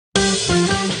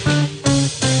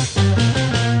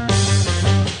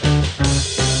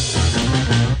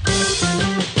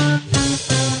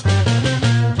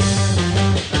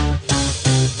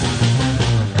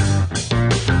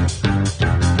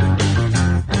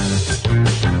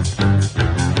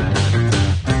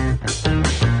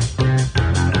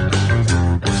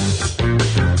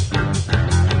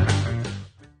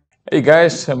Hey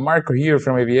guys, Marco here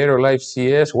from Aviator Life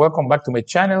CS. Welcome back to my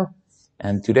channel.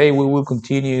 And today we will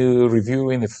continue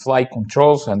reviewing the flight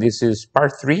controls, and this is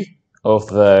part 3 of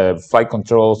the flight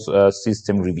controls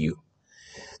system review.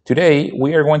 Today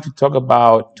we are going to talk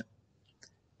about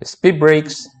speed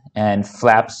brakes and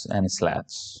flaps and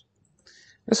slats.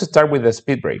 Let's start with the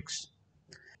speed brakes.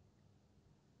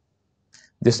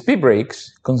 The speed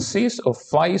brakes consist of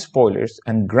fly spoilers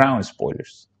and ground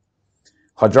spoilers.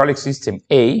 Hydraulic system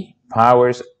A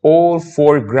powers all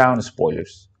 4 ground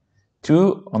spoilers,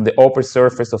 2 on the upper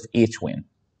surface of each wing.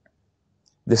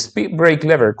 The speed brake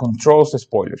lever controls the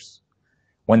spoilers.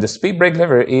 When the speed brake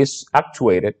lever is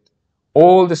actuated,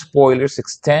 all the spoilers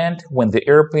extend when the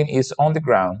airplane is on the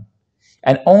ground,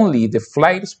 and only the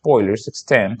flight spoilers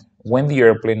extend when the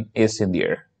airplane is in the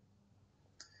air.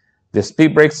 The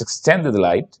speed brake's extended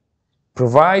light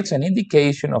provides an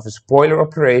indication of a spoiler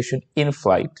operation in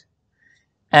flight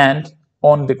and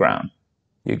on the ground.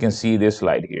 You can see this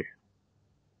light here.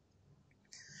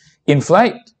 In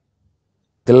flight,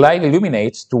 the light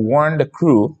illuminates to warn the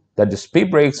crew that the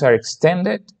speed brakes are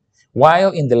extended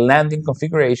while in the landing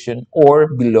configuration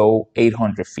or below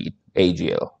 800 feet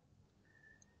AGL.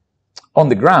 On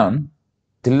the ground,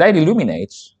 the light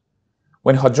illuminates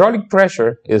when hydraulic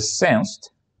pressure is sensed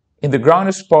in the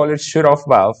ground spoiler shut-off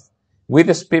valve with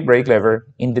the speed brake lever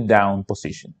in the down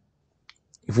position.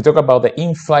 If we talk about the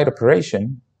in-flight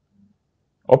operation,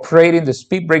 operating the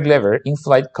speed brake lever in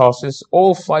flight causes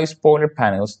all fly spoiler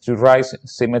panels to rise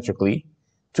symmetrically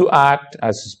to act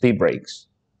as speed brakes.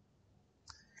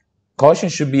 Caution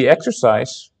should be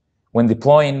exercised when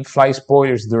deploying fly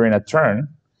spoilers during a turn,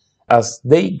 as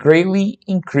they greatly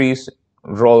increase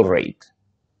roll rate.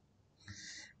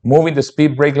 Moving the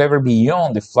speed brake lever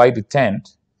beyond the flight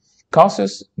detent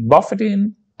causes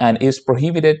buffeting and is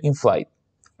prohibited in flight.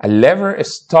 A lever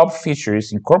stop feature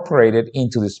is incorporated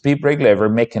into the speed brake lever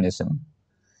mechanism.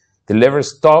 The lever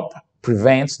stop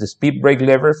prevents the speed brake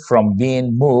lever from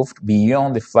being moved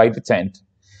beyond the flight detent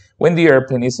when the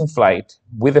airplane is in flight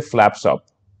with the flaps up.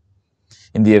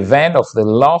 In the event of the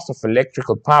loss of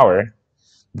electrical power,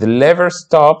 the lever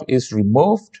stop is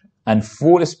removed and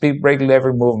full speed brake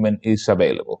lever movement is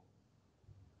available.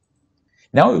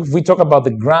 Now, if we talk about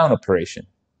the ground operation.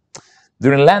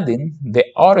 During landing, the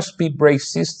auto speed brake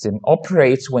system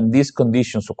operates when these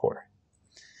conditions occur.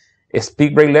 A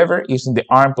speed brake lever is in the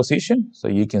arm position, so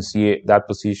you can see that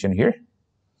position here.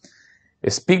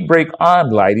 A speed brake arm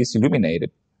light is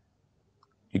illuminated.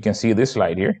 You can see this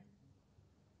light here.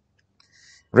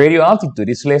 Radio altitude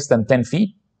is less than 10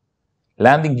 feet.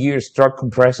 Landing gear strut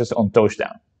compresses on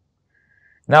touchdown.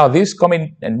 Now, this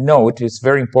common note is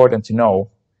very important to know.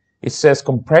 It says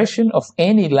compression of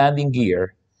any landing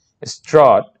gear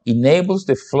strut enables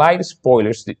the flight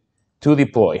spoilers to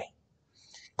deploy.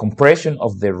 Compression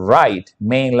of the right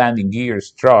main landing gear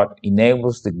strut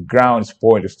enables the ground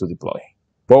spoilers to deploy.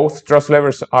 Both thrust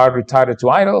levers are retarded to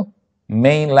idle.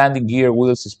 Main landing gear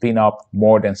wheels spin up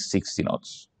more than 60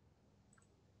 knots.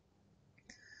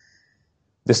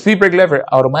 The speed brake lever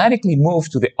automatically moves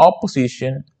to the up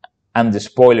position and the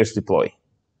spoilers deploy.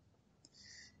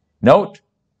 Note,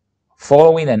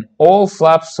 following an all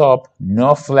flaps up,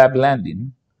 no flap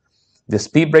landing, the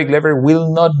speed brake lever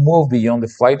will not move beyond the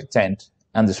flight detent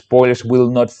and the spoilers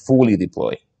will not fully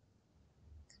deploy.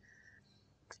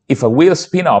 If a wheel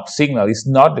spin up signal is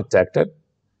not detected,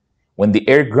 when the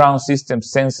air-ground system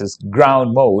senses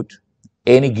ground mode,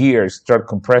 any gear strut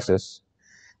compresses,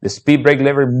 the speed brake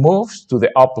lever moves to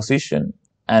the up position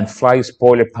and fly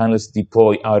spoiler panels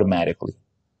deploy automatically.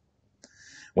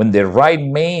 When the right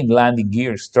main landing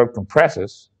gear strut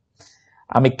compresses,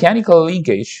 a mechanical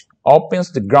linkage opens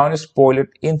the ground spoiler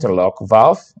interlock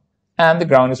valve and the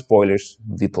ground spoilers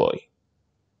deploy.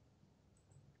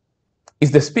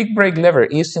 If the speed brake lever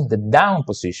is in the down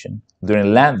position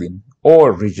during landing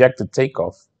or rejected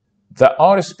takeoff, the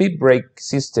auto speed brake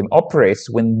system operates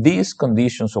when these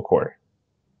conditions occur.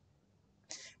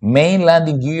 Main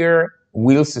landing gear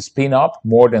wheels spin up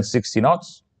more than 60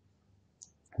 knots.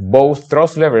 Both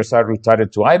thrust levers are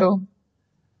retarded to idle.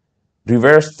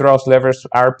 Reverse thrust levers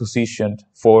are positioned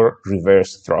for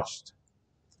reverse thrust.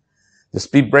 The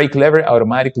speed brake lever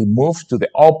automatically moves to the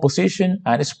up position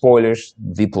and spoilers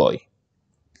deploy.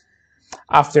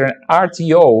 After an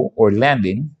RTO or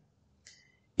landing,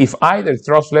 if either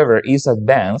thrust lever is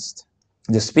advanced,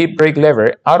 the speed brake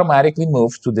lever automatically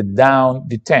moves to the down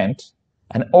detent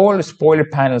and all spoiler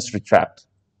panels retract.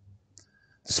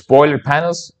 The spoiler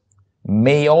panels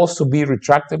may also be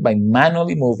retracted by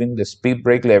manually moving the speed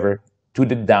brake lever to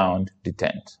the down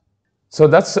detent. So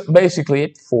that's basically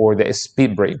it for the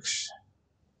speed brakes.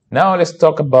 Now let's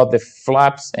talk about the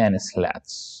flaps and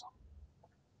slats.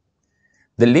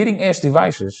 The leading edge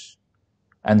devices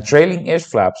and trailing edge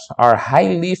flaps are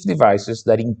high lift devices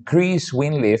that increase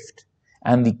wing lift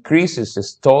and decreases the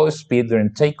stall speed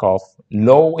during takeoff,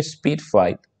 low speed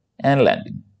flight, and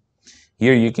landing.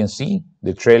 Here you can see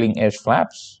the trailing edge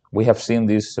flaps. We have seen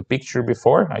this picture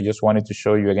before. I just wanted to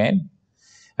show you again.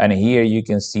 And here you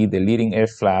can see the leading edge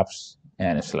flaps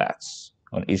and slats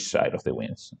on each side of the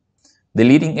wings. The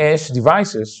leading edge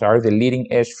devices are the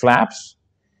leading edge flaps,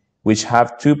 which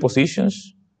have two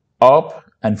positions, up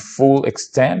and full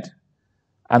extend,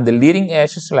 and the leading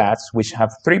edge slats, which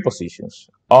have three positions,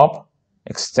 up,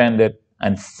 extended,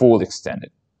 and full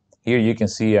extended. Here you can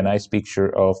see a nice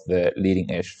picture of the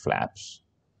leading edge flaps.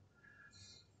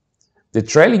 The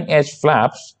trailing edge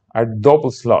flaps are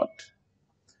double slot.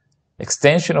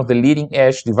 Extension of the leading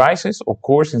edge devices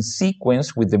occurs in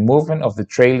sequence with the movement of the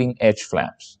trailing edge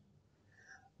flaps.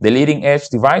 The leading edge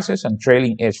devices and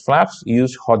trailing edge flaps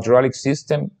use hydraulic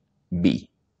system B.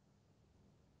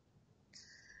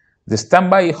 The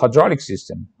standby hydraulic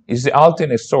system is the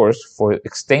alternate source for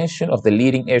extension of the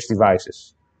leading edge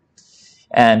devices,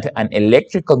 and an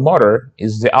electrical motor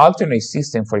is the alternate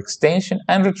system for extension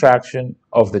and retraction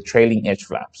of the trailing edge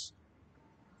flaps.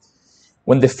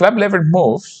 When the flap lever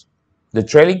moves, the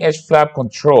trailing edge flap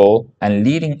control and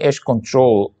leading edge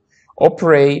control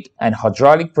operate, and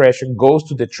hydraulic pressure goes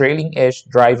to the trailing edge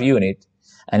drive unit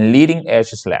and leading edge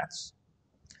slats.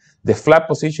 The flap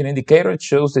position indicator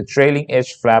shows the trailing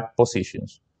edge flap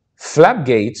positions. Flap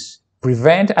gates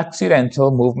prevent accidental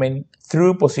movement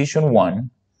through position 1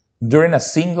 during a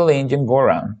single engine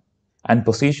go-around and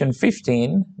position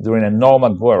 15 during a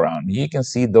normal go-around. You can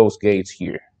see those gates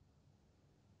here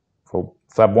for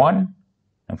flap 1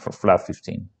 and for flap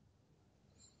 15.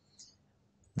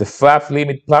 The flap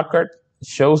limit placard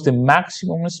shows the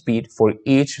maximum speed for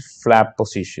each flap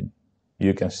position.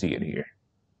 You can see it here.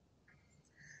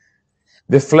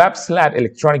 The flap slat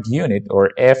electronic unit,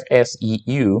 or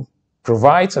FSEU,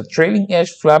 provides a trailing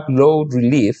edge flap load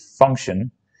relief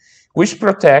function which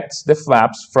protects the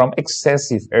flaps from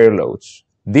excessive air loads.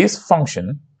 This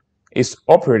function is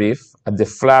operative at the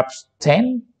flaps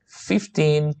 10,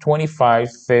 15, 25,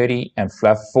 30, and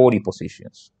flap 40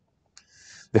 positions.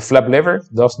 The flap lever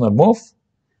does not move,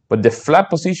 but the flap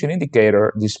position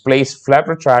indicator displays flap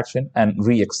retraction and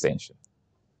re-extension.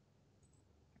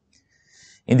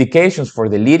 Indications for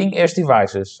the leading edge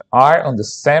devices are on the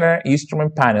center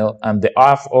instrument panel and the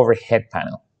aft overhead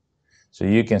panel. So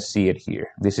you can see it here.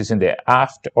 This is in the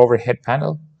aft overhead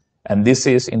panel, and this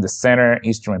is in the center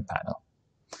instrument panel.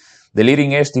 The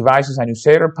leading edge devices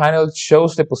annunciator panel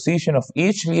shows the position of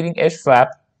each leading edge flap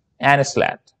and a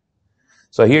slat.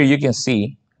 So here you can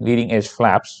see leading edge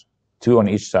flaps, 2 on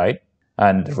each side,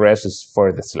 and the rest is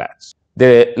for the slats.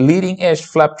 The leading edge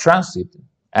flap transit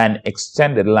and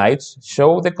extended lights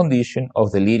show the condition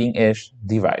of the leading edge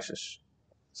devices.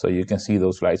 So you can see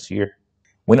those lights here.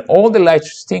 When all the lights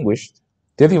are extinguished,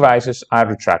 the devices are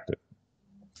retracted.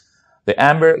 The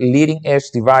amber leading edge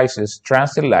devices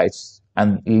transit lights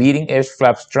and leading edge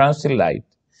flaps transit light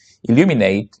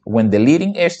illuminate when the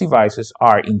leading edge devices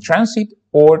are in transit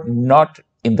or not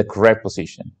in the correct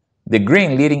position. The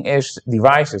green leading edge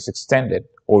devices extended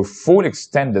or full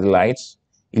extended lights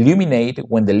illuminate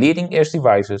when the leading edge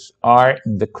devices are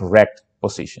in the correct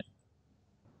position.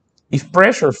 If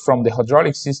pressure from the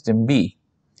hydraulic system B,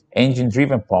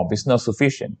 engine-driven pump, is not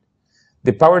sufficient,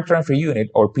 the power transfer unit,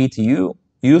 or PTU,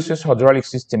 uses hydraulic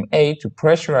system A to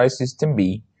pressurize system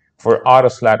B for auto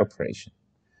slat operation.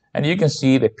 And you can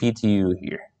see the PTU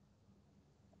here.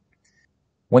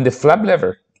 When the flap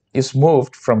lever is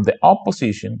moved from the up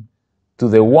position to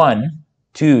the 1,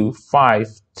 2, 5,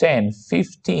 10,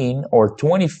 15, or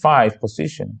 25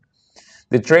 position,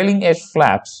 the trailing edge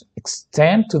flaps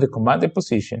extend to the commanded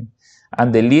position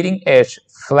and the leading edge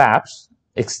flaps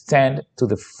extend to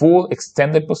the full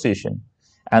extended position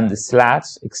and the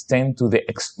slats extend to the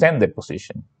extended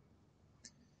position.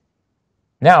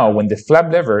 Now, when the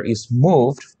flap lever is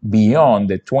moved beyond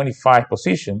the 25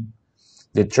 position,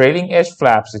 the trailing edge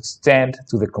flaps extend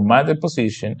to the commanded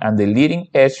position and the leading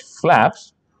edge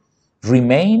flaps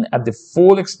remain at the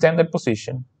full extended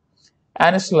position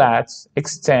and slats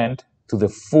extend to the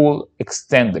full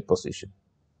extended position.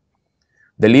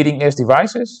 The leading edge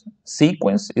devices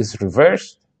sequence is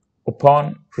reversed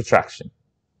upon retraction.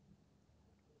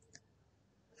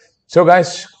 So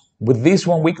guys, with this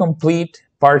one we complete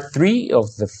part 3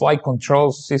 of the flight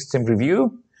control system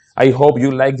review. I hope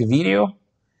you liked the video.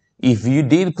 If you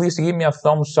did, please give me a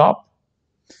thumbs up.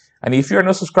 And if you're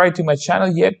not subscribed to my channel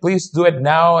yet, please do it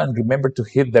now and remember to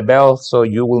hit the bell so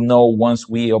you will know once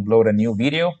we upload a new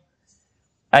video.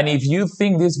 And if you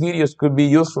think these videos could be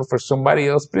useful for somebody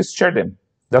else, please share them.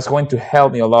 That's going to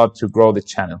help me a lot to grow the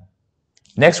channel.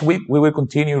 Next week, we will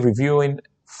continue reviewing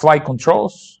flight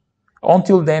controls.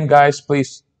 Until then, guys,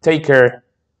 please take care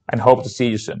and hope to see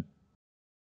you soon.